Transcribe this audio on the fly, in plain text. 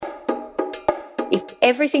If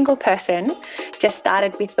every single person just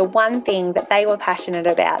started with the one thing that they were passionate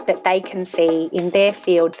about, that they can see in their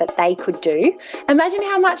field that they could do, imagine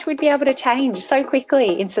how much we'd be able to change so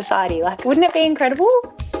quickly in society. Like, wouldn't it be incredible?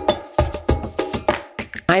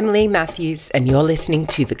 I'm Lee Matthews, and you're listening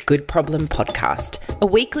to the Good Problem Podcast, a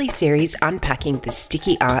weekly series unpacking the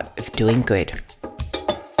sticky art of doing good.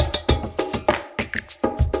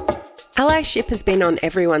 Allyship has been on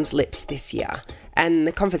everyone's lips this year, and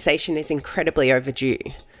the conversation is incredibly overdue.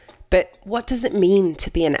 But what does it mean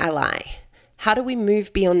to be an ally? How do we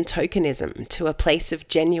move beyond tokenism to a place of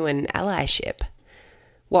genuine allyship?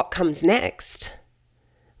 What comes next?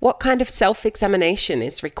 What kind of self-examination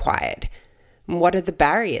is required? What are the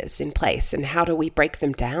barriers in place, and how do we break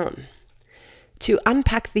them down? To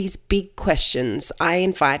unpack these big questions, I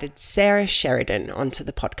invited Sarah Sheridan onto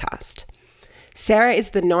the podcast. Sarah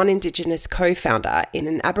is the non-Indigenous co-founder in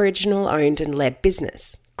an Aboriginal-owned and led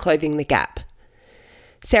business, Clothing the Gap.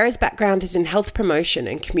 Sarah's background is in health promotion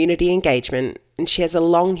and community engagement, and she has a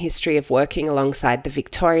long history of working alongside the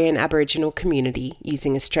Victorian Aboriginal community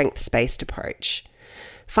using a strengths-based approach.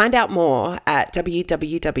 Find out more at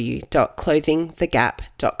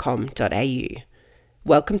www.clothingthegap.com.au.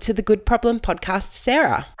 Welcome to the Good Problem Podcast,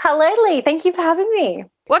 Sarah. Hello, Lee. Thank you for having me.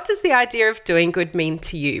 What does the idea of doing good mean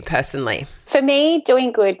to you personally? For me,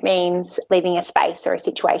 doing good means leaving a space or a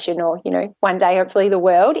situation or, one day, hopefully the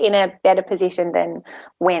world in a better position than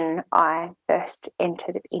when I first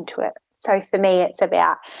entered into it. So for me, it's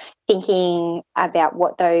about thinking about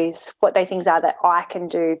what those things are that I can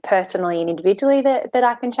do personally and individually that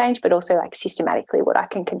I can change, but also like systematically what I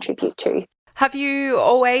can contribute to. Have you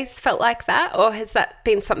always felt like that, or has that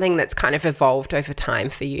been something that's kind of evolved over time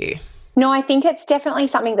for you? No, I think it's definitely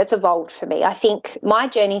something that's evolved for me. I think my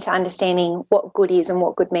journey to understanding what good is and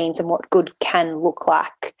what good means and what good can look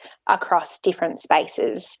like across different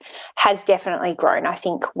spaces has definitely grown. I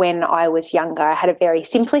think when I was younger, I had a very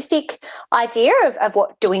simplistic idea of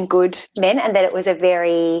what doing good meant, and that it was a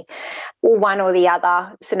very one or the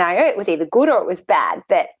other scenario. It was either good or it was bad.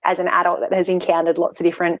 But as an adult that has encountered lots of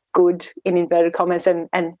different good, in inverted commas, and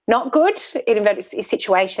not good in inverted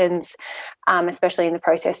situations, especially in the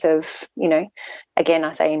process of, again,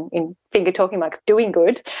 I say in finger talking marks, doing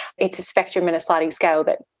good, it's a spectrum and a sliding scale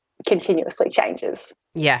that continuously changes.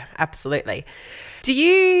 Yeah, absolutely. Do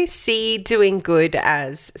you see doing good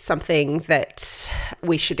as something that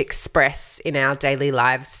we should express in our daily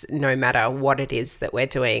lives no matter what it is that we're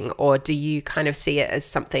doing? Or do you kind of see it as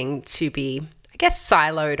something to be, I guess,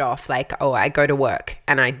 siloed off, like, oh, I go to work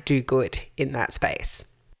and I do good in that space?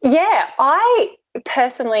 Yeah, I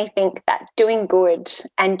personally think that doing good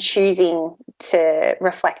and choosing to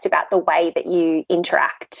reflect about the way that you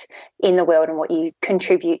interact in the world and what you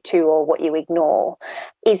contribute to or what you ignore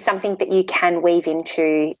is something that you can weave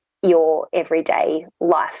into your everyday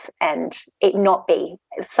life and it not be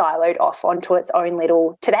siloed off onto its own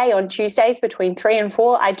little, today on Tuesdays between 3 and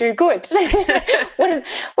 4, I do good. Wouldn't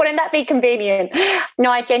that be convenient?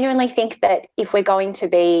 No, I genuinely think that if we're going to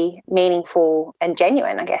be meaningful and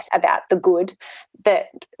genuine, I guess, about the good that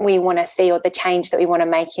we want to see or the change that we want to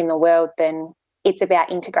make in the world, then it's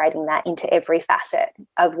about integrating that into every facet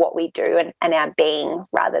of what we do and our being,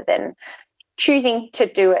 rather than choosing to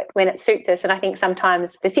do it when it suits us. And I think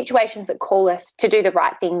sometimes the situations that call us to do the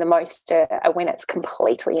right thing the most are when it's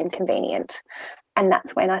completely inconvenient. And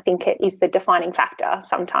that's when I think it is the defining factor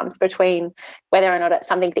sometimes between whether or not it's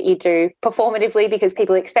something that you do performatively because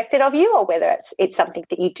people expect it of you, or whether it's something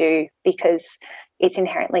that you do because it's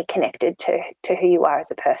inherently connected to who you are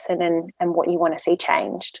as a person and what you want to see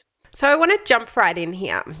changed. So I want to jump right in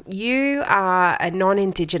here. You are a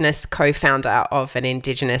non-Indigenous co-founder of an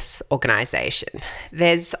Indigenous organisation.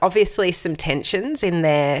 There's obviously some tensions in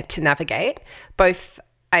there to navigate, both,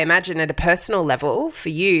 I imagine, at a personal level for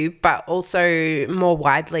you, but also more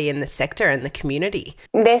widely in the sector and the community.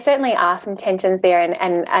 There certainly are some tensions there,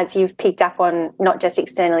 and as you've picked up on, not just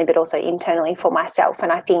externally but also internally for myself.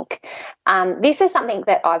 And I think this is something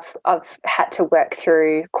that I've had to work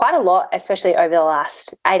through quite a lot, especially over the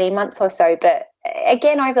last 18 months or so. But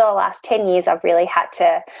again, over the last 10 years, I've really had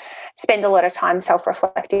to spend a lot of time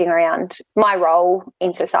self-reflecting around my role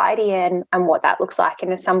in society and what that looks like.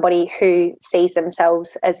 And as somebody who sees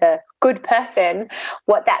themselves as a good person,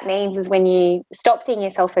 what that means is when you stop seeing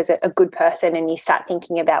yourself as a good person and you start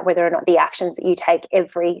thinking about whether or not the actions that you take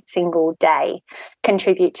every single day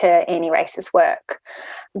contribute to anti-racist work,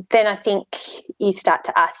 then I think you start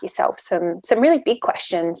to ask yourself some really big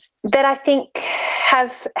questions that I think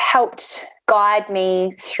have helped guide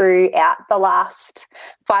me throughout the last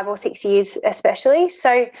 5 or 6 years especially.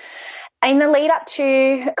 So In the lead up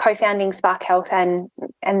to co-founding Spark Health and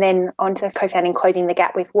then on to co-founding Clothing the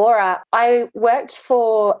Gap with Laura, I worked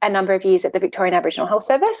for a number of years at the Victorian Aboriginal Health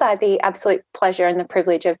Service. I had the absolute pleasure and the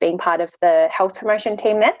privilege of being part of the health promotion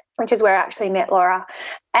team there, which is where I actually met Laura.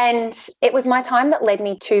 And it was my time that led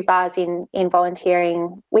me 2 bars in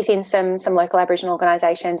volunteering within some local Aboriginal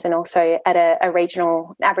organisations, and also at a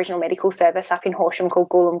regional Aboriginal medical service up in Horsham called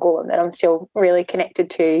Gulum Gulum that I'm still really connected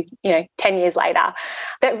to, 10 years later,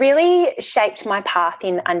 that really shaped my path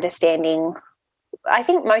in understanding, I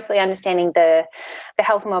think mostly understanding the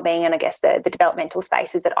health and wellbeing and I guess the developmental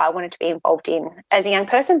spaces that I wanted to be involved in as a young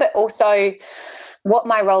person, but also what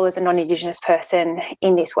my role as a non-Indigenous person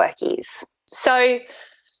in this work is. So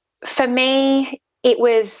for me, it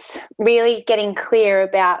was really getting clear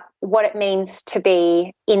about what it means to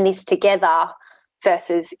be in this together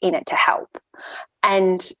versus in it to help.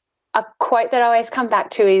 And a quote that I always come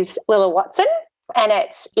back to is Lilla Watson, and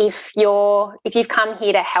it's if you've come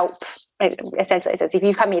here to help, essentially it says, if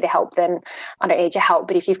you've come here to help, then I don't need your help,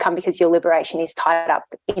 but if you've come because your liberation is tied up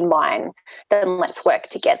in mine, then let's work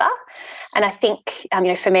together. And I think,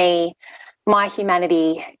 for me, my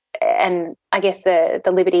humanity and I guess the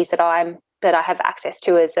liberties that I have access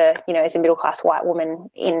to as a middle-class white woman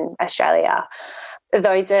in Australia,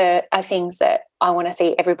 those are things that I want to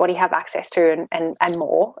see everybody have access to and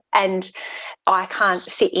more. And I can't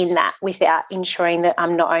sit in that without ensuring that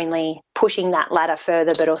I'm not only pushing that ladder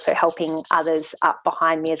further, but also helping others up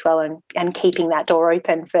behind me as well, and keeping that door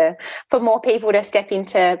open for more people to step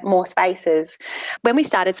into more spaces. When we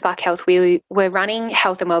started Spark Health, we were running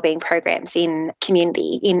health and wellbeing programs in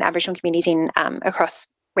Aboriginal communities across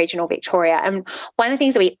regional Victoria. And one of the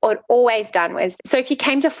things that we had always done was, so if you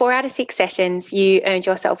came to 4 out of 6 sessions, you earned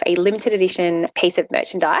yourself a limited edition piece of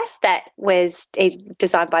merchandise that was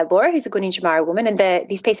designed by Laura, who's a Gunditjmara woman. And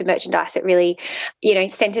this piece of merchandise, it really,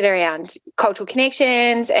 centered around cultural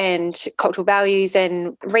connections and cultural values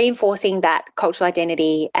and reinforcing that cultural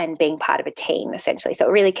identity and being part of a team, essentially. So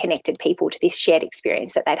it really connected people to this shared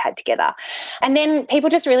experience that they'd had together. And then people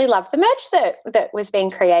just really loved the merch that was being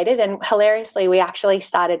created. And hilariously, we actually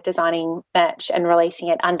started designing merch and releasing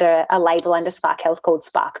it under a label under Spark Health called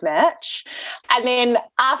Spark Merch. And then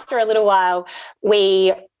after a little while,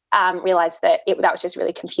 we realised that that was just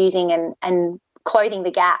really confusing, and Clothing the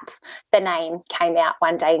Gap, the name came out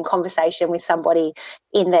one day in conversation with somebody,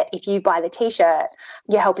 in that if you buy the T-shirt,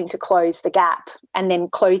 you're helping to close the gap, and then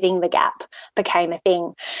Clothing the Gap became a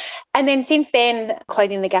thing. And then since then,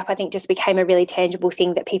 Clothing the Gap, I think, just became a really tangible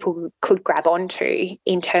thing that people could grab onto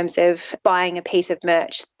in terms of buying a piece of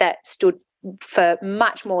merch that stood for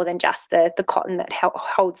much more than just the cotton that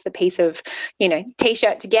holds the piece of,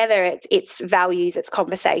 T-shirt together. It's values, it's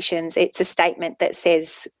conversations, it's a statement that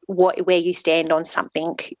says where you stand on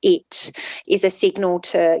something. It is a signal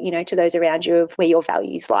to those around you of where your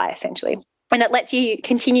values lie, essentially. And it lets you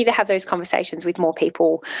continue to have those conversations with more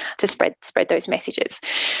people to spread those messages.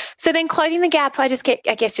 So then Clothing the Gap, I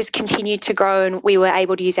guess just continued to grow, and we were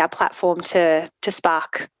able to use our platform to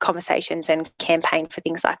spark conversations and campaign for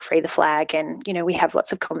things like Free the Flag. And, we have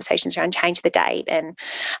lots of conversations around Change the Date. And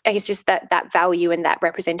I guess just that value and that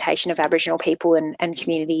representation of Aboriginal people and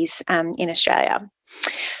communities in Australia.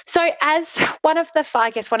 So as one of the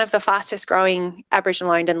fastest growing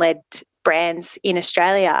Aboriginal owned and led brands in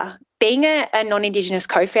Australia, being a non-Indigenous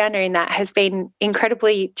co-founder in that has been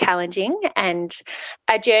incredibly challenging, and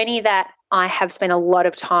a journey that I have spent a lot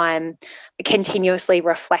of time continuously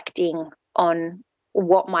reflecting on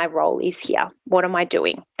what my role is here. What am I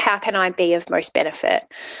doing? How can I be of most benefit?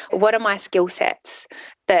 What are my skill sets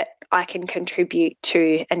that I can contribute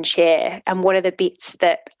to and share? And what are the bits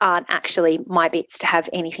that aren't actually my bits to have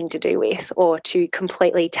anything to do with, or to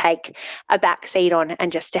completely take a back seat on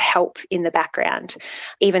and just to help in the background,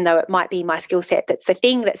 even though it might be my skill set that's the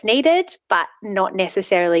thing that's needed, but not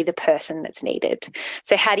necessarily the person that's needed.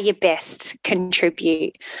 So how do you best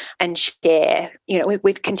contribute and share,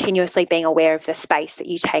 with continuously being aware of the space that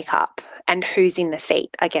you take up and who's in the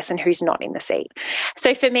seat, I guess, and who's not in the seat.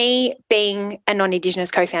 So for me, being a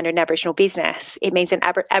non-Indigenous co-founder in an Aboriginal business, it means that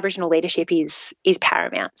Aboriginal leadership is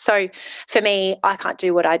paramount. So for me, I can't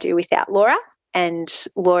do what I do without Laura, and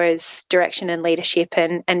Laura's direction and leadership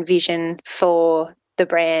and vision for the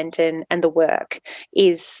brand and the work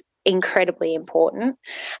is incredibly important.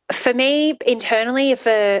 For me, internally,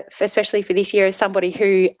 especially for this year, as somebody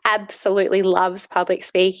who absolutely loves public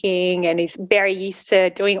speaking and is very used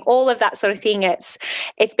to doing all of that sort of thing, it's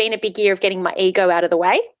been a big year of getting my ego out of the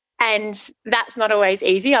way. And that's not always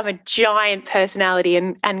easy. I'm a giant personality,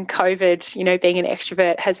 and COVID, being an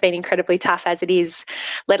extrovert has been incredibly tough as it is,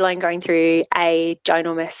 let alone going through a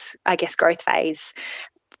ginormous, I guess, growth phase.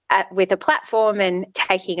 with a platform and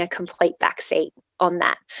taking a complete backseat on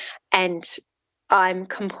that. And I'm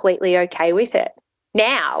completely okay with it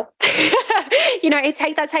now.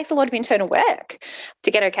 That takes a lot of internal work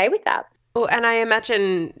to get okay with that. Well, and I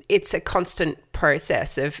imagine it's a constant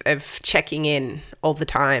process of checking in all the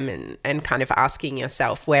time and kind of asking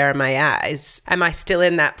yourself, where am I at? Am I still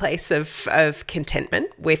in that place of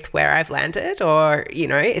contentment with where I've landed? Or,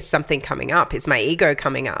 is something coming up? Is my ego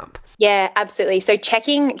coming up? Yeah, absolutely. So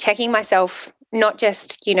checking myself, not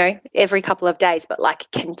just, every couple of days, but like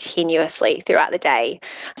continuously throughout the day,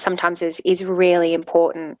 sometimes is really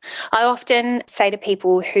important. I often say to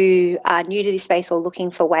people who are new to this space or looking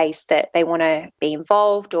for ways that they want to be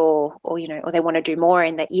involved or they want to do more,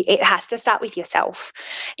 and that it has to start with yourself.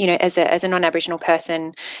 As a non-Aboriginal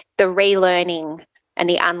person, the relearning and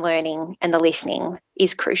the unlearning and the listening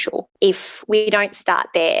is crucial. If we don't start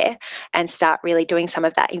there and start really doing some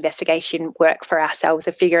of that investigation work for ourselves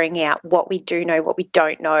of figuring out what we do know, what we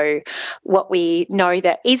don't know, what we know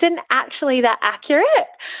that isn't actually that accurate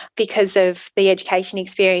because of the education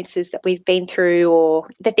experiences that we've been through or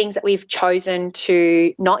the things that we've chosen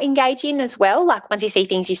to not engage in as well. Like once you see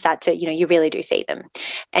things, you start to, you really do see them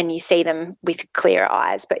and you see them with clearer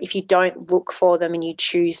eyes. But if you don't look for them and you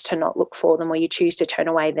choose to not look for them or you choose to turn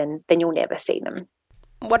away, then you'll never see them.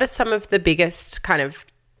 What are some of the biggest kind of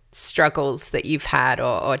struggles that you've had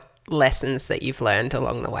or lessons that you've learned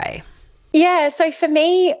along the way? Yeah, so for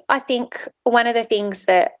me, I think one of the things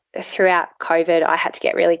that throughout COVID I had to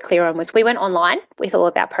get really clear on was we went online with all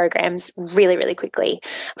of our programs really, really quickly.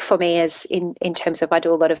 For me, as in terms of I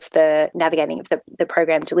do a lot of the navigating of the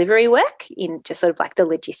program delivery work in just sort of like the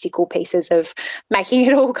logistical pieces of making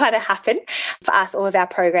it all kind of happen. For us, all of our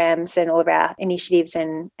programs and all of our initiatives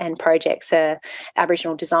and projects are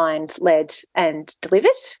Aboriginal designed, led and delivered,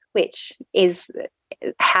 which is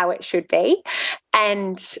how it should be.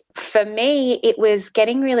 And for me, it was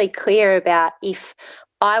getting really clear about if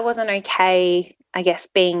I wasn't okay, I guess,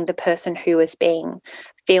 being the person who was being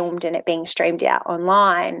filmed and it being streamed out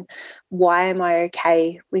online, why am I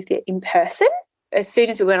okay with it in person? As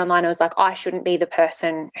soon as we went online, I was like, I shouldn't be the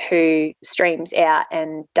person who streams out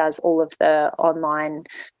and does all of the online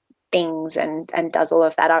things and does all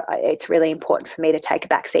of that. It's really important for me to take a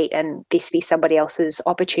back seat and this be somebody else's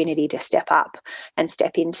opportunity to step up and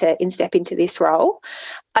step into this role.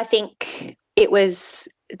 I think it was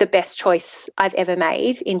the best choice I've ever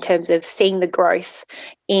made in terms of seeing the growth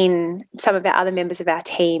in some of our other members of our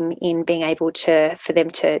team in being able for them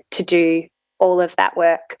to do all of that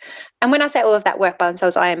work. And when I say all of that work by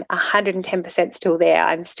themselves, I am 110% still there.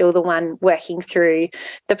 I'm still the one working through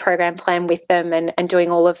the program plan with them and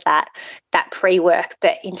doing all of that pre-work.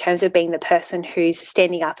 But in terms of being the person who's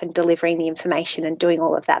standing up and delivering the information and doing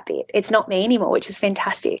all of that bit, it's not me anymore, which is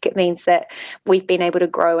fantastic. It means that we've been able to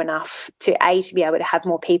grow enough to be able to have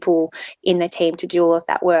more people in the team to do all of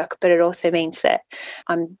that work. But it also means that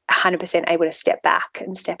I'm 100% able to step back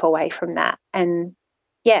and step away from that and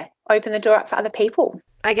open the door up for other people.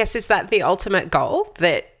 I guess, is that the ultimate goal,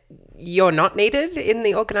 that you're not needed in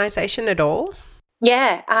the organisation at all?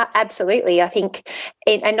 Yeah, absolutely. I think,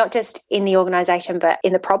 and not just in the organisation, but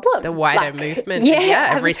in the problem. The wider movement.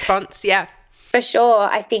 Yeah, a response, yeah. For sure.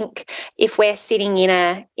 I think if we're sitting in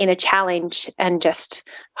a challenge and just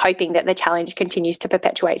hoping that the challenge continues to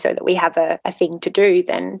perpetuate so that we have a thing to do,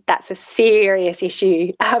 then that's a serious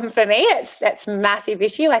issue. For me, that's a massive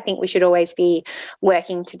issue. I think we should always be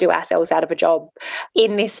working to do ourselves out of a job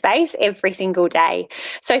in this space every single day.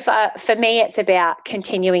 So for me, it's about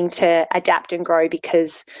continuing to adapt and grow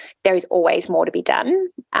because there is always more to be done,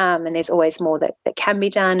 and there's always more that can be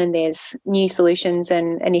done, and there's new solutions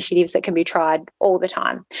and initiatives that can be tried all the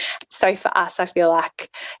time. So for us, I feel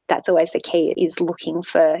like that's always the key, is looking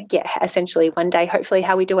for, essentially one day, hopefully,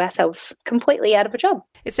 how we do ourselves completely out of a job.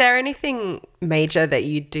 Is there anything major that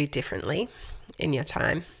you do differently in your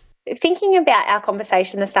time? Thinking about our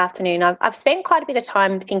conversation this afternoon, I've spent quite a bit of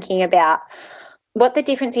time thinking about what the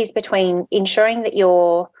difference is between ensuring that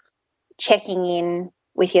you're checking in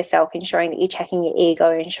with yourself, ensuring that you're checking your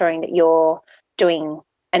ego, ensuring that you're doing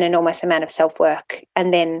an enormous amount of self-work,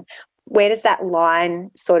 and then where does that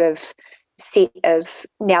line sort of sit of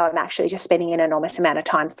now I'm actually just spending an enormous amount of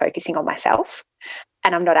time focusing on myself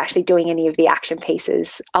and I'm not actually doing any of the action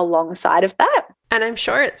pieces alongside of that. And I'm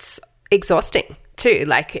sure it's exhausting too.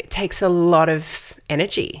 Like, it takes a lot of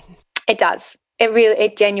energy. It does.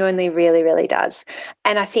 It genuinely really, really does.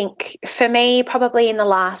 And I think for me, probably in the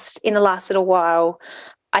last little while,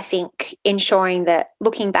 I think ensuring that,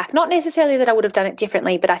 looking back, not necessarily that I would have done it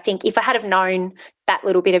differently, but I think if I had have known that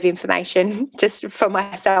little bit of information just for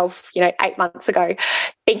myself, 8 months ago,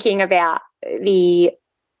 thinking about the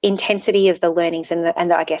intensity of the learnings and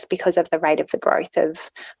I guess because of the rate of the growth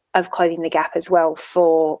of Clothing the Gap as well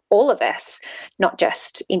for all of us, not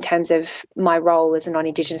just in terms of my role as a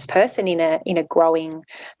non-Indigenous person in a growing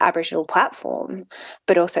Aboriginal platform,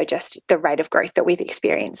 but also just the rate of growth that we've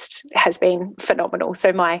experienced has been phenomenal.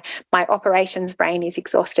 So my operations brain is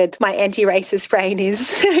exhausted, my anti-racist brain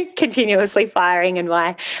is continuously firing, and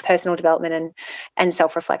my personal development and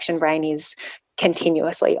self-reflection brain is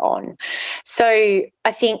continuously on. So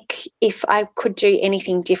I think if I could do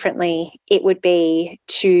anything differently, it would be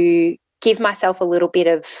to give myself a little bit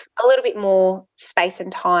more space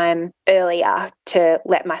and time earlier to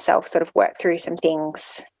let myself sort of work through some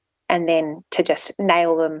things, and then to just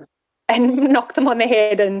nail them and knock them on the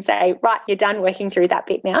head and say, right, you're done working through that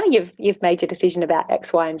bit now. You've made your decision about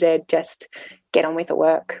X, Y, and Z. Just get on with the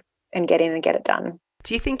work and get in and get it done.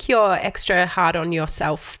 Do you think you're extra hard on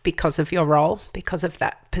yourself because of your role, because of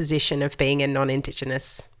that position of being a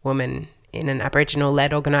non-Indigenous woman in an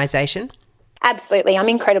Aboriginal-led organisation? Absolutely. I'm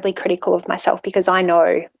incredibly critical of myself because I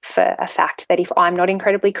know for a fact that if I'm not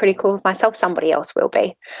incredibly critical of myself, somebody else will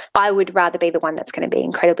be. I would rather be the one that's going to be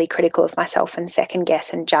incredibly critical of myself and second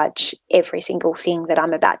guess and judge every single thing that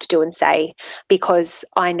I'm about to do and say, because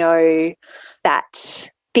I know that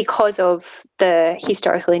because of the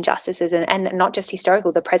historical injustices and not just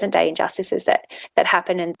historical, the present day injustices that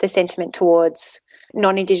happen, and the sentiment towards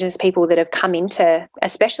non-Indigenous people that have come into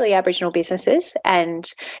especially Aboriginal businesses and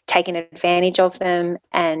taken advantage of them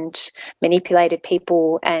and manipulated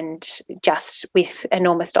people, and just with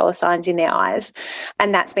enormous dollar signs in their eyes.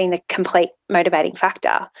 And that's been the complete motivating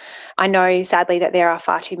factor. I know sadly that there are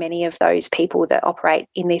far too many of those people that operate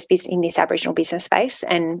in this Aboriginal business space.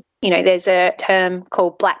 And there's a term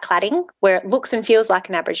called black cladding, where it looks and feels like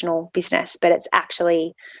an Aboriginal business, but it's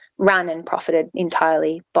actually run and profited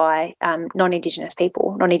entirely by non-Indigenous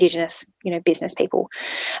people, non-Indigenous, business people.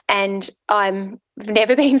 And I'm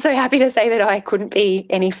never been so happy to say that I couldn't be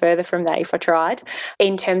any further from that if I tried.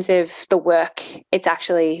 In terms of the work, it's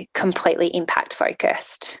actually completely impact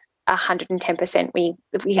focused. 110%. We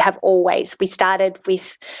started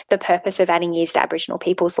with the purpose of adding years to Aboriginal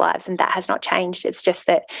people's lives, and that has not changed. It's just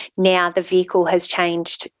that now the vehicle has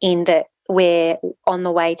changed in that we're on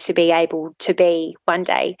the way to be able to be one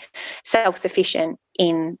day self-sufficient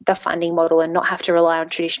in the funding model and not have to rely on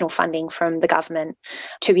traditional funding from the government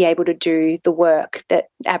to be able to do the work that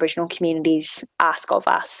Aboriginal communities ask of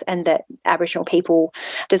us and that Aboriginal people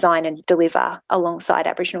design and deliver alongside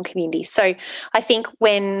Aboriginal communities. So I think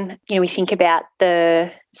when we think about the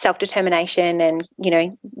self-determination and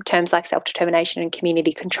terms like self-determination and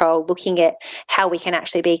community control, looking at how we can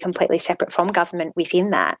actually be completely separate from government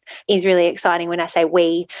within that is really exciting. When I say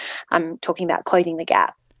we, I'm talking about Clothing the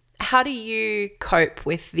Gap. How do you cope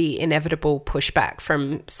with the inevitable pushback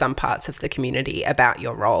from some parts of the community about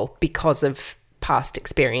your role because of past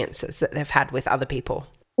experiences that they've had with other people?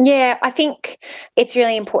 Yeah, I think it's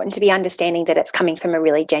really important to be understanding that it's coming from a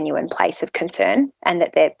really genuine place of concern, and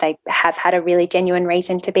that they have had a really genuine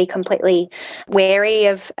reason to be completely wary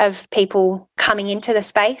of people coming into the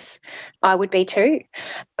space. I would be too.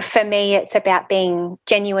 For me, it's about being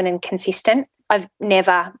genuine and consistent. I've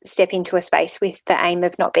never stepped into a space with the aim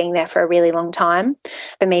of not being there for a really long time.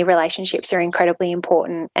 For me, relationships are incredibly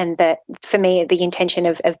important, and that for me, the intention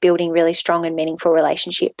of building really strong and meaningful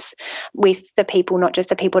relationships with the people, not just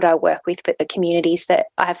the people that I work with, but the communities that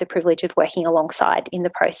I have the privilege of working alongside in the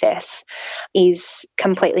process, is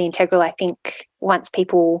completely integral. I think once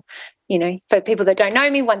people, for people that don't know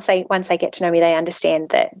me, once they get to know me, they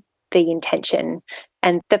understand that the intention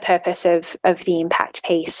and the purpose of the impact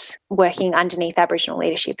piece working underneath Aboriginal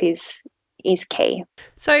leadership is key.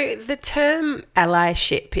 So the term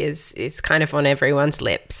allyship is kind of on everyone's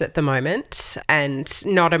lips at the moment, and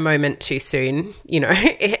not a moment too soon,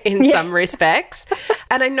 in some respects.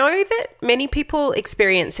 And I know that many people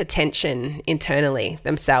experience a tension internally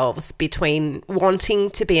themselves between wanting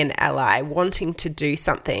to be an ally, wanting to do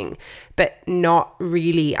something, but not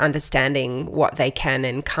really understanding what they can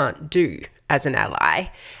and can't do as an ally.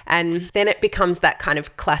 And then it becomes that kind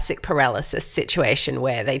of classic paralysis situation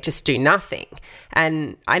where they just do nothing.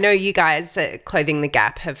 And I know you guys at Clothing the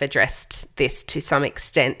Gap have addressed this to some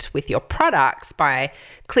extent with your products by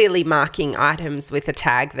clearly marking items with a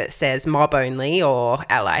tag that says mob only or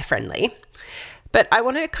ally friendly. But I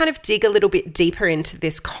want to kind of dig a little bit deeper into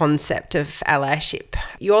this concept of allyship.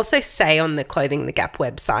 You also say on the Clothing the Gap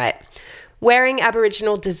website, wearing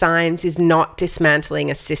Aboriginal designs is not dismantling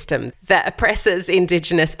a system that oppresses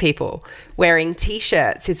Indigenous people. Wearing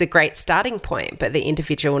T-shirts is a great starting point, but the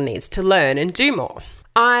individual needs to learn and do more.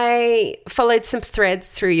 I followed some threads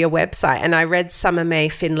through your website and I read Summer May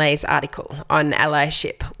Finlay's article on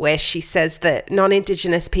allyship, where she says that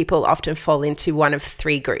non-Indigenous people often fall into one of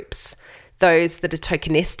three groups: those that are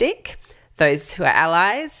tokenistic, those who are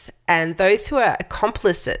allies, and those who are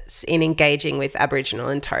accomplices in engaging with Aboriginal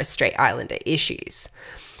and Torres Strait Islander issues.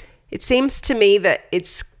 It seems to me that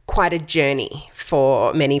it's quite a journey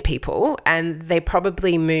for many people, and they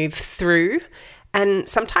probably move through and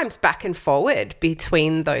sometimes back and forward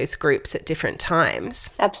between those groups at different times.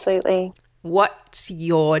 Absolutely. What's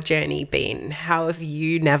your journey been? How have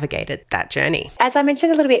you navigated that journey? As I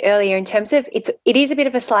mentioned a little bit earlier, in terms of it is a bit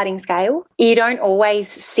of a sliding scale. You don't always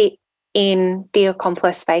sit in the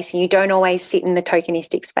accomplice space, and you don't always sit in the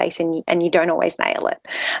tokenistic space, and you don't always nail it.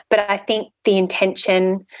 But I think the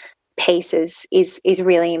intention pieces is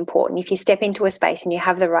really important. If you step into a space and you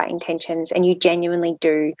have the right intentions and you genuinely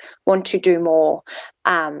do want to do more,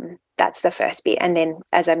 that's the first bit. And then,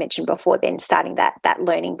 as I mentioned before, then starting that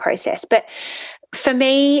learning process. But for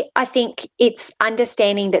me, I think it's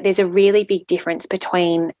understanding that there's a really big difference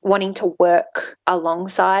between wanting to work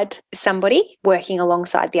alongside somebody, working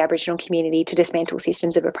alongside the Aboriginal community to dismantle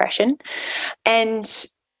systems of oppression, and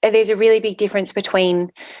there's a really big difference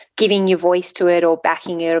between giving your voice to it or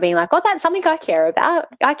backing it or being like, oh, that's something I care about.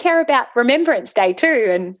 I care about Remembrance Day too.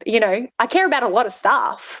 And, I care about a lot of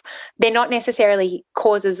stuff. They're not necessarily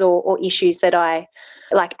causes or issues that I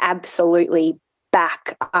absolutely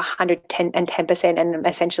back 110% and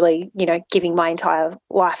essentially, giving my entire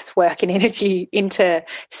life's work and energy into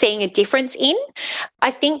seeing a difference in. I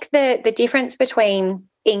think the difference between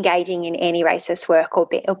engaging in anti-racist work or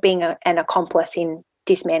being an accomplice in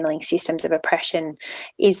dismantling systems of oppression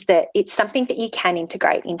is that it's something that you can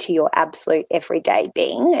integrate into your absolute everyday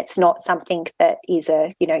being. It's not something that is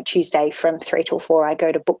a, Tuesday from 3 till 4, I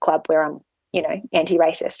go to book club where I'm,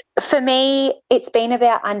 anti-racist. For me, it's been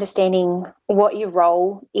about understanding what your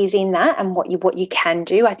role is in that and what you can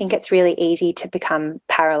do. I think it's really easy to become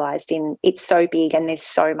paralysed in it's so big and there's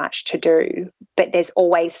so much to do, but there's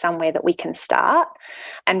always somewhere that we can start.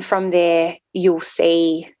 And from there, you'll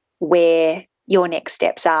see where your next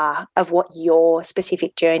steps are of what your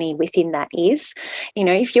specific journey within that is.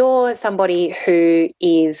 If you're somebody who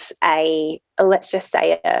is let's just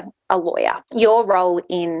say a lawyer, your role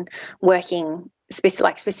in working,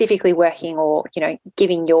 specifically working or,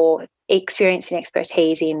 giving your experience and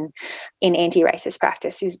expertise in anti-racist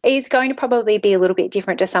practice is going to probably be a little bit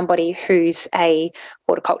different to somebody who's a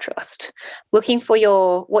horticulturalist. Looking for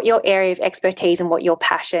what your area of expertise and what your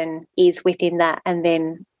passion is within that, and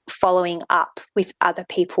then following up with other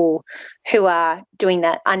people who are doing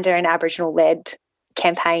that under an Aboriginal-led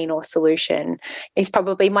campaign or solution is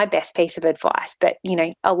probably my best piece of advice. But,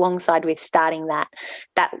 alongside with starting that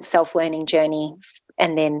self-learning journey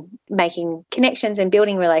and then making connections and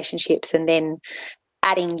building relationships and then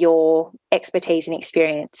adding your expertise and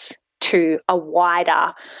experience to a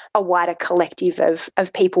wider collective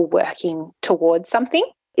of people working towards something.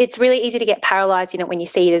 It's really easy to get paralysed in it when you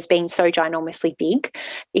see it as being so ginormously big.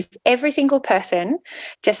 If every single person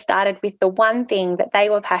just started with the one thing that they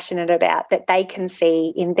were passionate about, that they can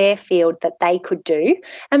see in their field that they could do,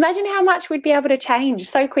 imagine how much we'd be able to change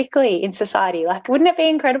so quickly in society. Wouldn't it be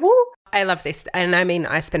incredible? I love this. And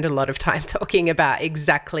I spend a lot of time talking about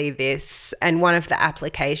exactly this. And one of the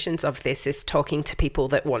applications of this is talking to people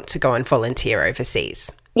that want to go and volunteer overseas.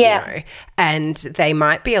 Yeah. And they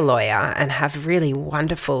might be a lawyer and have really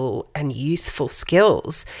wonderful and useful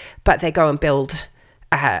skills, but they go and build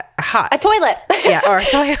a hut. A toilet. Yeah, or a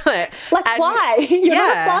toilet. Why? You're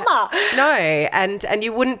not a plumber. No, and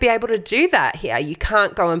you wouldn't be able to do that here. You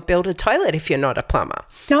can't go and build a toilet if you're not a plumber.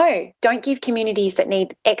 No, don't give communities that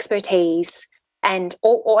need expertise and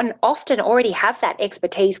often already have that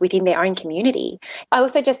expertise within their own community. I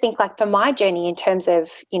also just think for my journey in terms of,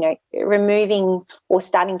 removing or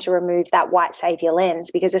starting to remove that white saviour lens,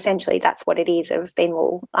 because essentially that's what it is, of being,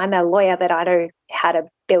 well, I'm a lawyer, but I know how to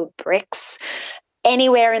build bricks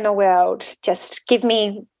anywhere in the world. Just give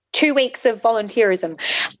me 2 weeks of volunteerism.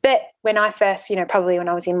 But when I first, probably when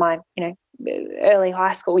I was in my, early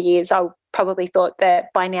high school years, I probably thought that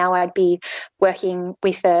by now I'd be working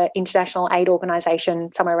with an international aid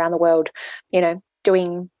organisation somewhere around the world,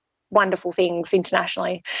 doing wonderful things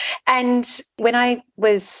internationally. And when I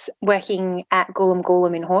was working at Gulum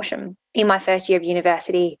Gulum in Horsham in my first year of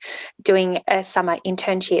university doing a summer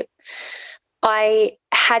internship, I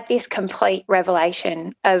had this complete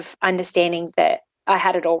revelation of understanding that I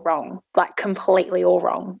had it all wrong, completely all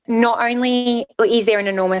wrong. Not only is there an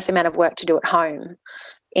enormous amount of work to do at home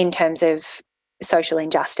in terms of social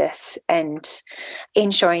injustice and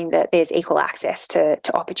ensuring that there's equal access to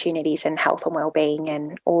opportunities and health and well-being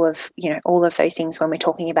and all of those things when we're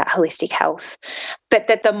talking about holistic health. But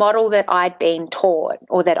that the model that I'd been taught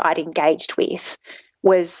or that I'd engaged with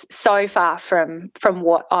was so far from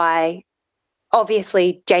what I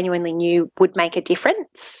obviously genuinely knew would make a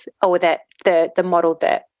difference, or that the model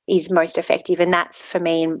that is most effective. And that's, for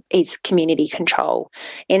me, is community control,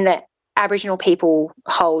 in that Aboriginal people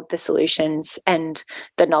hold the solutions and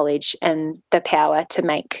the knowledge and the power to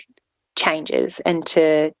make changes and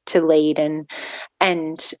to lead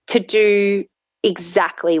and to do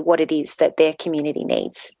exactly what it is that their community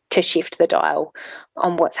needs to shift the dial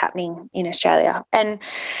on what's happening in Australia. And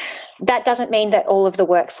that doesn't mean that all of the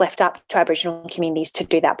work's left up to Aboriginal communities to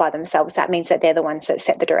do that by themselves. That means that they're the ones that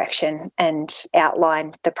set the direction and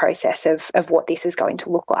outline the process of what this is going to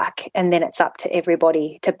look like. And then it's up to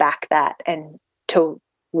everybody to back that and to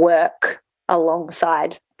work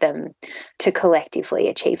alongside them to collectively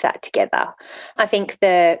achieve that together. I think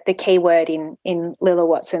the key word in Lilla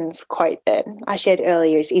Watson's quote that I shared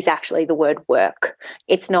earlier is actually the word work.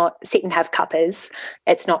 It's not sit and have cuppers.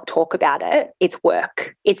 It's not talk about it. It's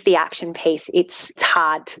work. It's the action piece. It's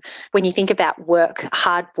hard. When you think about work,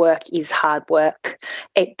 hard work is hard work.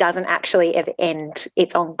 It doesn't actually ever end.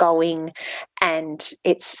 It's ongoing, and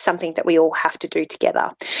it's something that we all have to do together.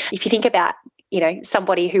 If you think about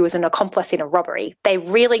somebody who was an accomplice in a robbery, they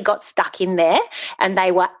really got stuck in there and they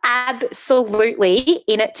were absolutely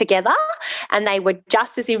in it together, and they were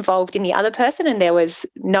just as involved in the other person, and there was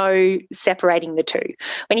no separating the two.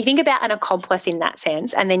 When you think about an accomplice in that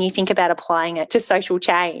sense, and then you think about applying it to social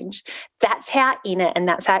change, that's how in it and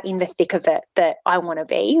that's how in the thick of it that I want to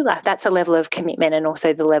be. Like, that's a level of commitment and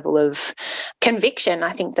also the level of conviction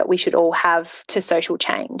I think that we should all have to social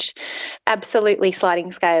change. Absolutely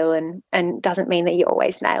sliding scale and doesn't mean that you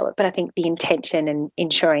always nail it, but I think the intention and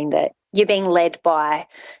ensuring that you're being led by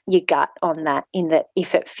your gut on that, in that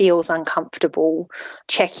if it feels uncomfortable,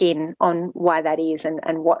 check in on why that is and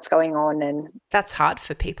what's going on. And that's hard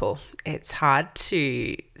for people. It's hard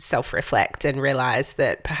to self-reflect and realise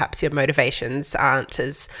that perhaps your motivations aren't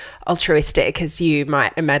as altruistic as you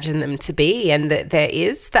might imagine them to be, and that there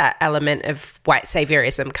is that element of white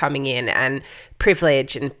saviorism coming in, and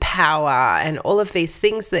privilege and power and all of these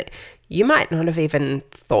things that you might not have even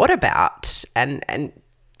thought about. And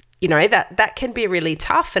that can be really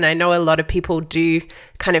tough. And I know a lot of people do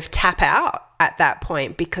kind of tap out at that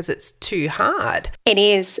point because it's too hard. It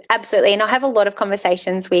is, absolutely. And I have a lot of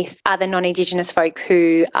conversations with other non-Indigenous folk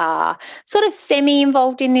who are sort of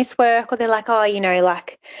semi-involved in this work, or they're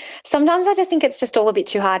like, sometimes I just think it's just all a bit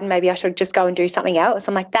too hard and maybe I should just go and do something else.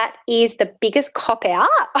 I'm like, that is the biggest cop-out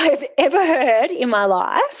I've ever heard in my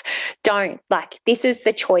life. Don't. This is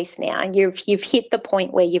the choice now. You've hit the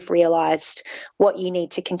point where you've realised what you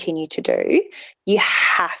need to continue to do. You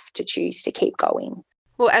have to choose to keep going.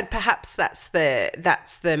 Well, and perhaps that's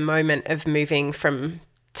the moment of moving from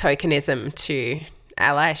tokenism to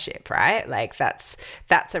allyship, right?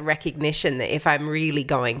 That's a recognition that if I'm really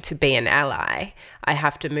going to be an ally, I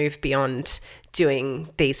have to move beyond doing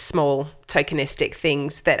these small tokenistic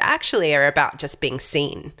things that actually are about just being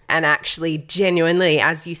seen, and actually genuinely,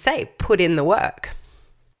 as you say, put in the work.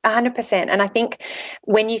 100%. And I think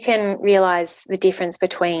when you can realise the difference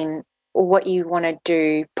between what you want to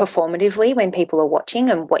do performatively when people are watching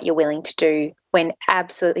and what you're willing to do when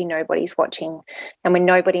absolutely nobody's watching, and when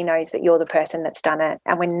nobody knows that you're the person that's done it,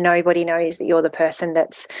 and when nobody knows that you're the person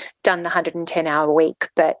that's done the 110-hour week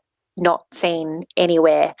but not seen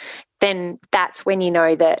anywhere, then that's when you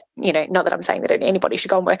know that, not that I'm saying that anybody should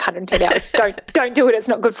go and work 110 hours. Don't do it. It's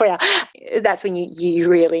not good for you. That's when you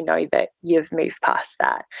really know that you've moved past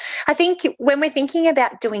that. I think when we're thinking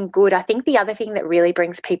about doing good, I think the other thing that really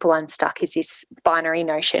brings people unstuck is this binary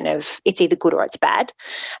notion of it's either good or it's bad.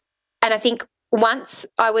 And I think once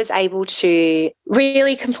I was able to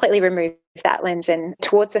really completely remove that lens, and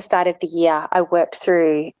towards the start of the year, I worked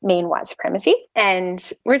through Me and White Supremacy, and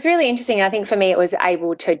it was really interesting. I think for me, it was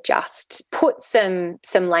able to just put some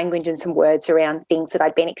language and some words around things that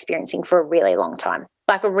I'd been experiencing for a really long time.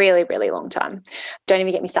 Like a really, really long time. Don't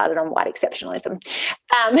even get me started on white exceptionalism.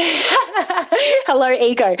 Hello,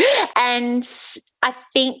 ego. And I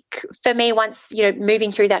think for me, once,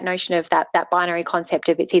 moving through that notion of that binary concept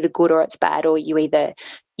of it's either good or it's bad, or you either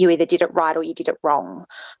did it right or you did it wrong,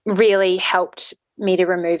 really helped me to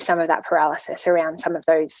remove some of that paralysis around some of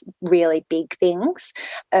those really big things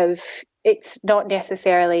of it's not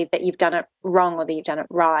necessarily that you've done it wrong or that you've done it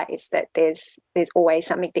right. It's that there's always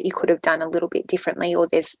something that you could have done a little bit differently, or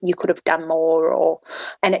you could have done more,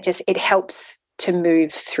 and it helps to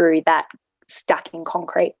move through that stuck in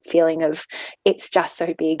concrete feeling of it's just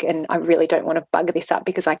so big and I really don't want to bug this up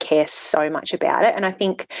because I care so much about it. And I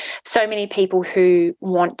think so many people who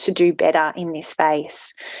want to do better in this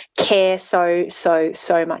space care so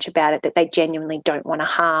much about it that they genuinely don't want to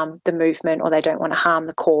harm the movement, or they don't want to harm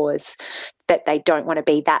the cause, that they don't want to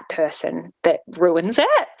be that person that ruins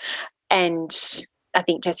it. And I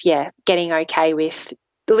think just, getting okay with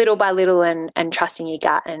little by little and trusting your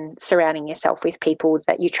gut and surrounding yourself with people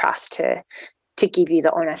that you trust to give you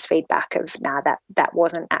the honest feedback of, that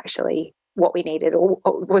wasn't actually what we needed, or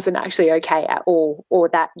wasn't actually okay at all, or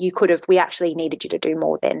that we actually needed you to do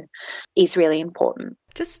more than, is really important.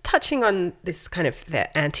 Just touching on this kind of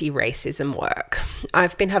the anti-racism work,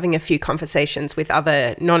 I've been having a few conversations with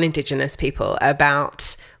other non-Indigenous people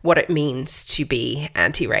about what it means to be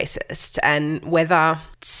anti-racist, and whether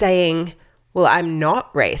saying, well, I'm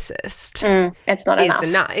not racist. It's not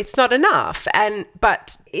enough. It's not enough.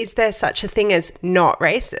 But is there such a thing as not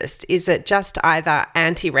racist? Is it just either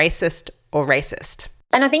anti-racist or racist?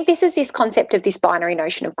 And I think this is this concept of this binary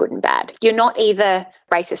notion of good and bad. You're not either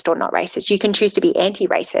racist or not racist. You can choose to be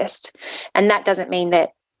anti-racist. And that doesn't mean that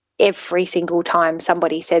every single time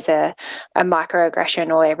somebody says a microaggression,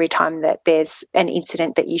 or every time that there's an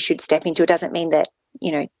incident that you should step into, it doesn't mean that,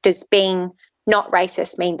 does being not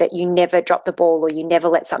racist mean that you never drop the ball, or you never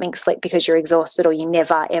let something slip because you're exhausted, or you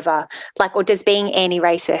never ever or does being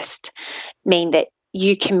anti-racist mean that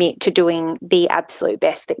you commit to doing the absolute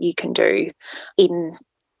best that you can do in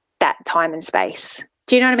that time and space?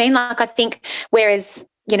 Do you know what I mean? I think whereas,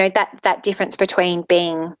 that difference between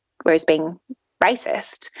being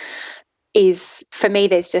racist is, for me,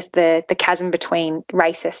 there's just the chasm between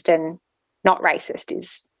racist and not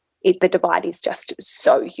racist the divide is just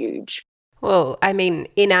so huge. Well, I mean,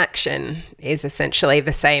 inaction is essentially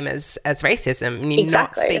the same as racism. You're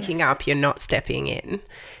not speaking up, you're not stepping in,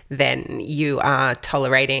 then you are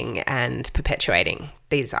tolerating and perpetuating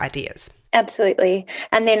these ideas. Absolutely.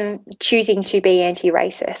 And then choosing to be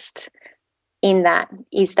anti-racist in that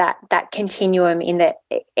is that continuum, in that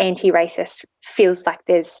anti-racist feels like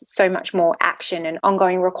there's so much more action and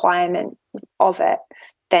ongoing requirement of it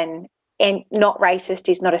than. And not racist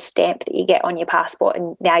is not a stamp that you get on your passport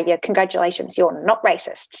and now congratulations, you're not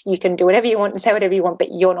racist. You can do whatever you want and say whatever you want, but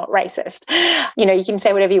you're not racist. You can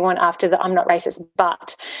say whatever you want after the I'm not racist,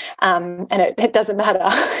 but, and it doesn't matter,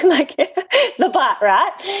 the but,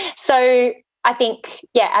 right? So I think,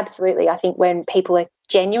 absolutely. I think when people are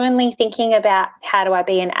genuinely thinking about how do I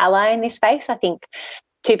be an ally in this space, I think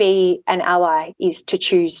to be an ally is to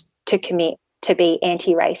choose to commit to be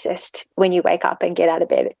anti-racist when you wake up and get out of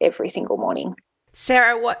bed every single morning.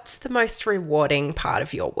 Sarah, what's the most rewarding part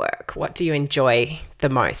of your work? What do you enjoy the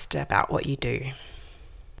most about what you do?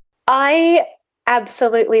 I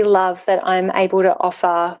absolutely love that I'm able to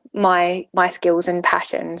offer my skills and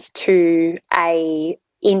passions to a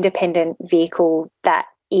independent vehicle that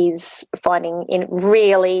is finding in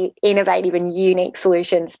really innovative and unique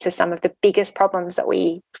solutions to some of the biggest problems that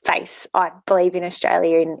we face, I believe, in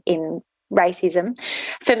Australia in racism.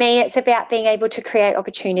 For me, it's about being able to create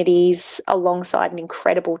opportunities alongside an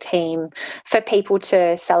incredible team for people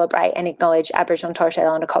to celebrate and acknowledge Aboriginal and Torres Strait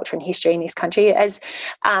Islander culture and history in this country. As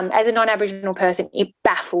a non-Aboriginal person, it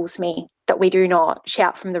baffles me that we do not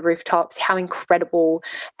shout from the rooftops how incredible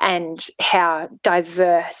and how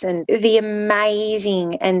diverse and the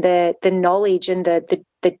amazing and the knowledge and the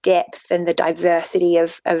depth and the diversity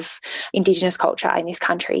of Indigenous culture in this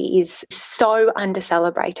country is so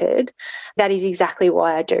under-celebrated. That is exactly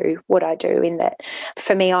why I do what I do, in that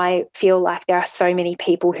for me, I feel like there are so many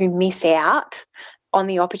people who miss out on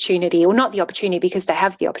the opportunity, or not the opportunity because they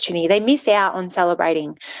have the opportunity. They miss out on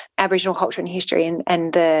celebrating Aboriginal culture and history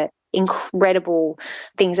and the incredible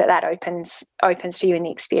things that opens to you, and the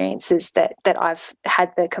experiences that I've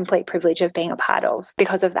had the complete privilege of being a part of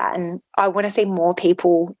because of that. And I want to see more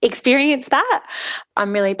people experience that.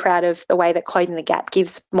 I'm really proud of the way that Closing the Gap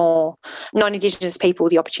gives more non-Indigenous people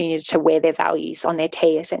the opportunity to wear their values on their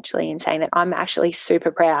tee, essentially, and saying that I'm actually super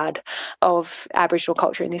proud of Aboriginal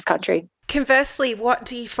culture in this country. Conversely, what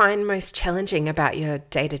do you find most challenging about your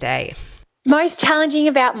day-to-day? Most challenging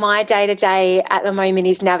about my day-to-day at the moment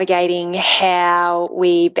is navigating how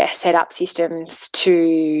we best set up systems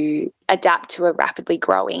to adapt to a rapidly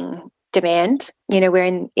growing demand.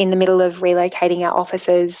 We're in the middle of relocating our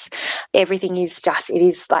offices. Everything is it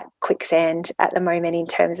is like quicksand at the moment in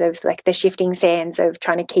terms of the shifting sands of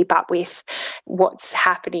trying to keep up with what's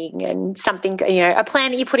happening, and something, a plan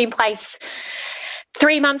that you put in place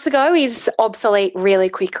 3 months ago is obsolete really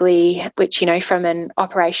quickly, which, from an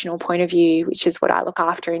operational point of view, which is what I look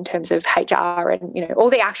after in terms of HR and, all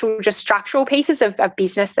the actual just structural pieces of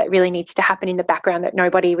business that really needs to happen in the background that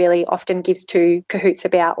nobody really often gives two cahoots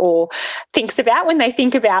about or thinks about when they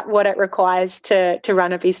think about what it requires to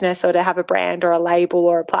run a business or to have a brand or a label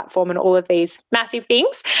or a platform and all of these massive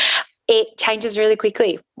things. It changes really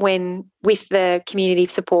quickly when, with the community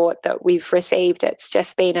support that we've received, it's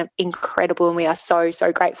just been incredible, and we are so,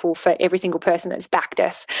 so grateful for every single person that's backed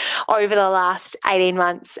us over the last 18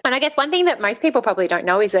 months. And I guess one thing that most people probably don't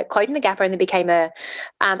know is that Clothing the Gap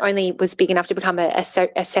only was big enough to become a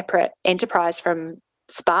separate enterprise from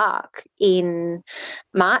Spark in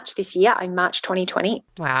March this year, in March 2020.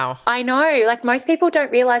 Wow. I know, like most people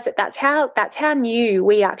don't realise that that's how new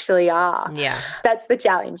we actually are. Yeah. That's the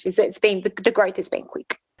challenge, is it's been, the growth has been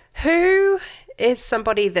quick. Who is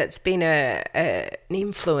somebody that's been an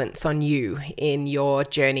influence on you in your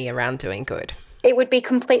journey around doing good? It would be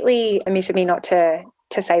completely amiss of me not to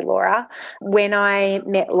say Laura. When I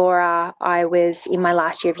met Laura, I was in my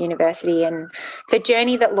last year of university, and the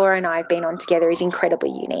journey that Laura and I have been on together is incredibly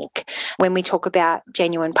unique. When we talk about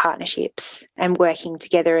genuine partnerships and working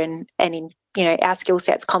together and in our skill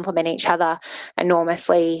sets complement each other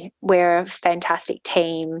enormously. We're a fantastic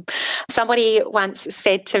team. Somebody once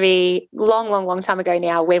said to me long time ago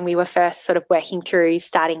now, when we were first sort of working through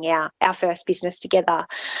starting our first business together,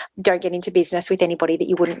 don't get into business with anybody that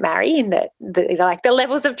you wouldn't marry, in that the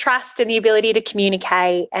levels of trust and the ability to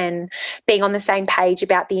communicate and being on the same page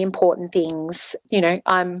about the important things.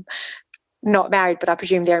 I'm not married, but I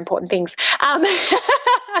presume they're important things. And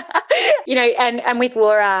with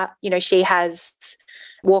Laura, she has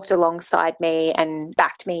walked alongside me and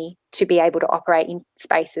backed me to be able to operate in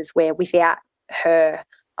spaces where without her,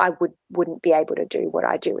 I wouldn't be able to do what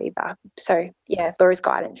I do either. So yeah, Laura's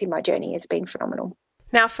guidance in my journey has been phenomenal.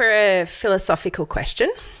 Now for a philosophical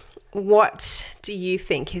question. What do you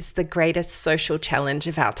think is the greatest social challenge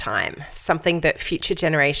of our time? Something that future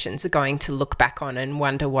generations are going to look back on and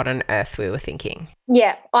wonder what on earth we were thinking.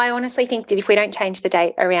 Yeah, I honestly think that if we don't change the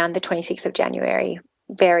date around the 26th of January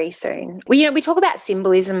very soon, we talk about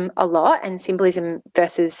symbolism a lot, and symbolism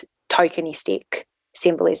versus tokenistic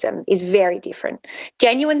symbolism is very different.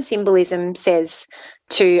 Genuine symbolism says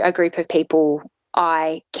to a group of people,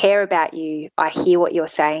 I care about you, I hear what you're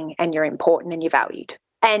saying, and you're important and you're valued.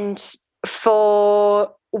 And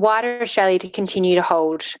for wider Australia to continue to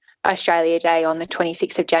hold Australia Day on the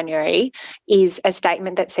 26th of January is a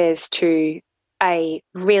statement that says to a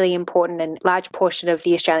really important and large portion of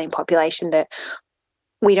the Australian population that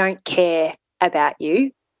we don't care about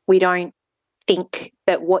you. We don't think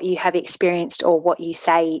that what you have experienced or what you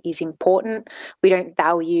say is important. We don't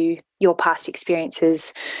value your past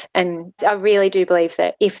experiences. And I really do believe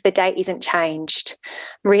that if the date isn't changed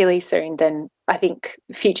really soon, then I think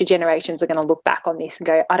future generations are going to look back on this and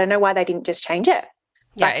go, I don't know why they didn't just change it.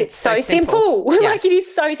 Yeah, it's so simple. Yeah. It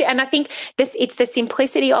is so simple. And I think it's the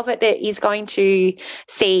simplicity of it that is going to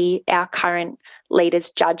see our current leaders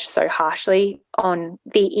judge so harshly on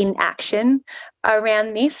the inaction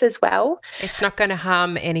around this as well. It's not going to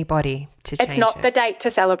harm anybody to change it. It's not the date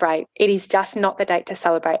to celebrate. It is just not the date to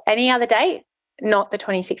celebrate. Any other date, not the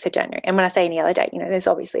 26th of January. And when I say any other date, there's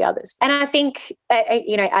obviously others. And I think,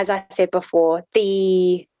 as I said before,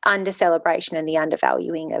 the under-celebration and the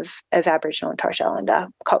undervaluing of Aboriginal and Torres Strait Islander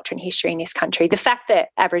culture and history in this country, the fact that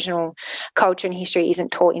Aboriginal culture and history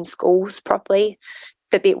isn't taught in schools properly,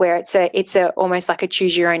 the bit where it's almost like a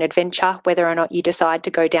choose your own adventure, whether or not you decide to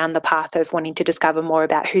go down the path of wanting to discover more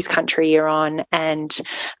about whose country you're on and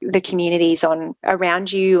the communities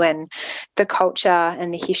around you and the culture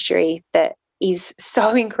and the history that is so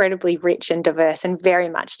incredibly rich and diverse and very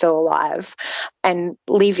much still alive and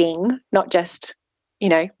living, not just,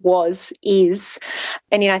 is.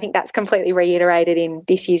 And, I think that's completely reiterated in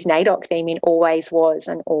this year's NAIDOC theme in always was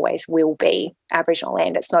and always will be Aboriginal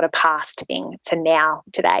land. It's not a past thing. It's a now,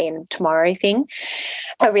 today and tomorrow thing.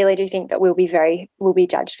 I really do think that we'll be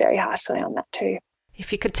judged very harshly on that too.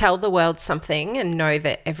 If you could tell the world something and know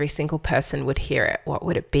that every single person would hear it, what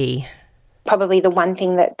would it be? Probably the one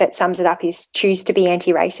thing that sums it up is choose to be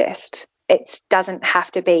anti-racist. It doesn't have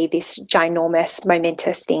to be this ginormous,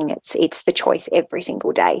 momentous thing. It's the choice every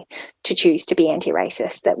single day to choose to be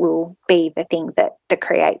anti-racist that will be the thing that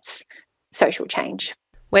creates social change.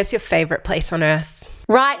 Where's your favourite place on earth?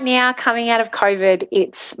 Right now, coming out of COVID,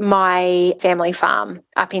 it's my family farm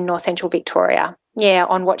up in north central Victoria. Yeah,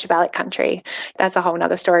 on Watchaballock country. That's a whole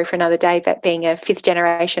nother story for another day, but being a fifth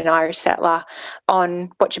generation Irish settler on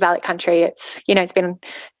Watchaballock country, it's been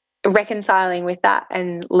reconciling with that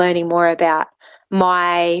and learning more about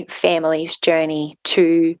my family's journey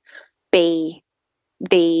to be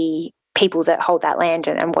the people that hold that land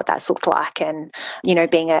and what that's looked like, and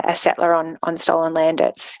being a settler on stolen land.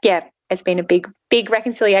 It's been a big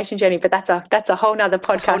reconciliation journey, but that's a whole nother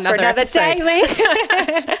podcast for another day, Lee.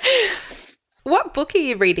 What book are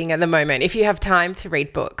you reading at the moment, if you have time to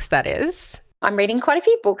read books, that is? I'm reading quite a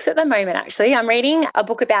few books at the moment, actually. I'm reading a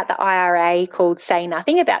book about the IRA called Say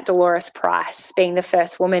Nothing, about Dolores Price being the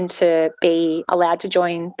first woman to be allowed to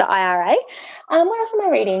join the IRA. What else am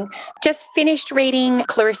I reading? Just finished reading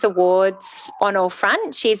Clarissa Ward's On All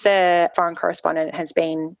Front. She's a foreign correspondent, has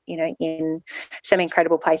been, in some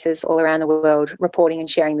incredible places all around the world, reporting and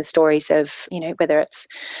sharing the stories of, whether it's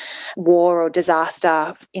war or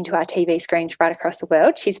disaster into our TV screens right across the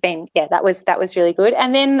world. She's been, that was really good.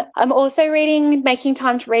 And then I'm also making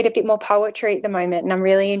time to read a bit more poetry at the moment, and I'm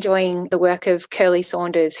really enjoying the work of Curly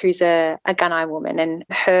Saunders, who's a Gunai woman, and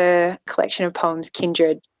her collection of poems,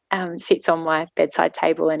 Kindred, sits on my bedside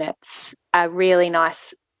table, and it's a really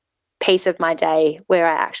nice piece of my day where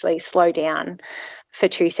I actually slow down for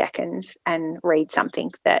 2 seconds and read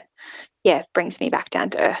something that, brings me back down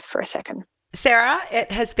to earth for a second. Sarah,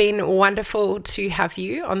 it has been wonderful to have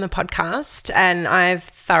you on the podcast, and I've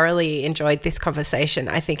thoroughly enjoyed this conversation.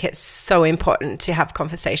 I think it's so important to have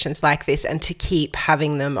conversations like this and to keep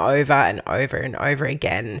having them over and over and over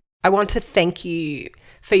again. I want to thank you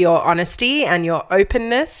for your honesty and your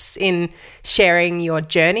openness in sharing your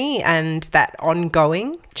journey and that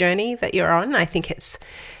ongoing journey that you're on. I think it's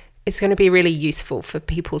going to be really useful for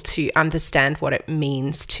people to understand what it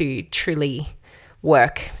means to truly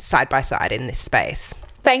work side by side in this space.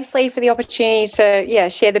 Thanks, Lee, for the opportunity to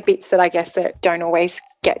share the bits that I guess that don't always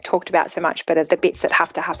get talked about so much, but are the bits that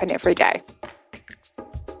have to happen every day.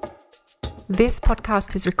 This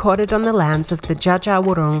podcast is recorded on the lands of the Dja Dja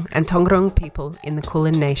Wurrung and Taungurung people in the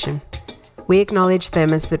Kulin Nation. We acknowledge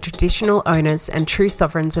them as the traditional owners and true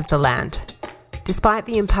sovereigns of the land. Despite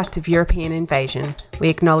the impact of European invasion, we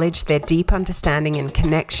acknowledge their deep understanding and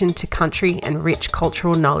connection to country and rich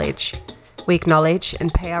cultural knowledge. We acknowledge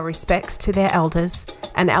and pay our respects to their elders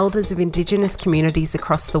and elders of Indigenous communities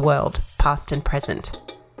across the world, past and present.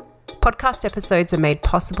 Podcast episodes are made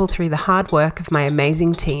possible through the hard work of my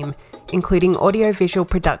amazing team, including audiovisual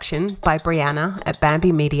production by Brianna at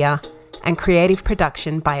Bambi Media and creative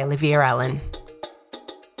production by Olivia Allen.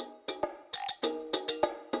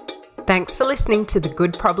 Thanks for listening to the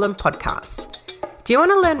Good Problem Podcast. Do you want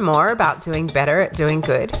to learn more about doing better at doing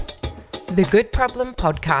good? The Good Problem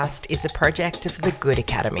Podcast is a project of the Good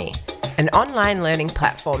Academy, an online learning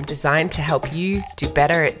platform designed to help you do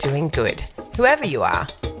better at doing good, whoever you are.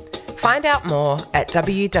 Find out more at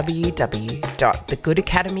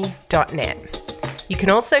www.thegoodacademy.net. You can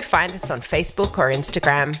also find us on Facebook or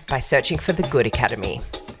Instagram by searching for The Good Academy.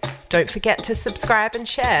 Don't forget to subscribe and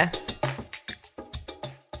share.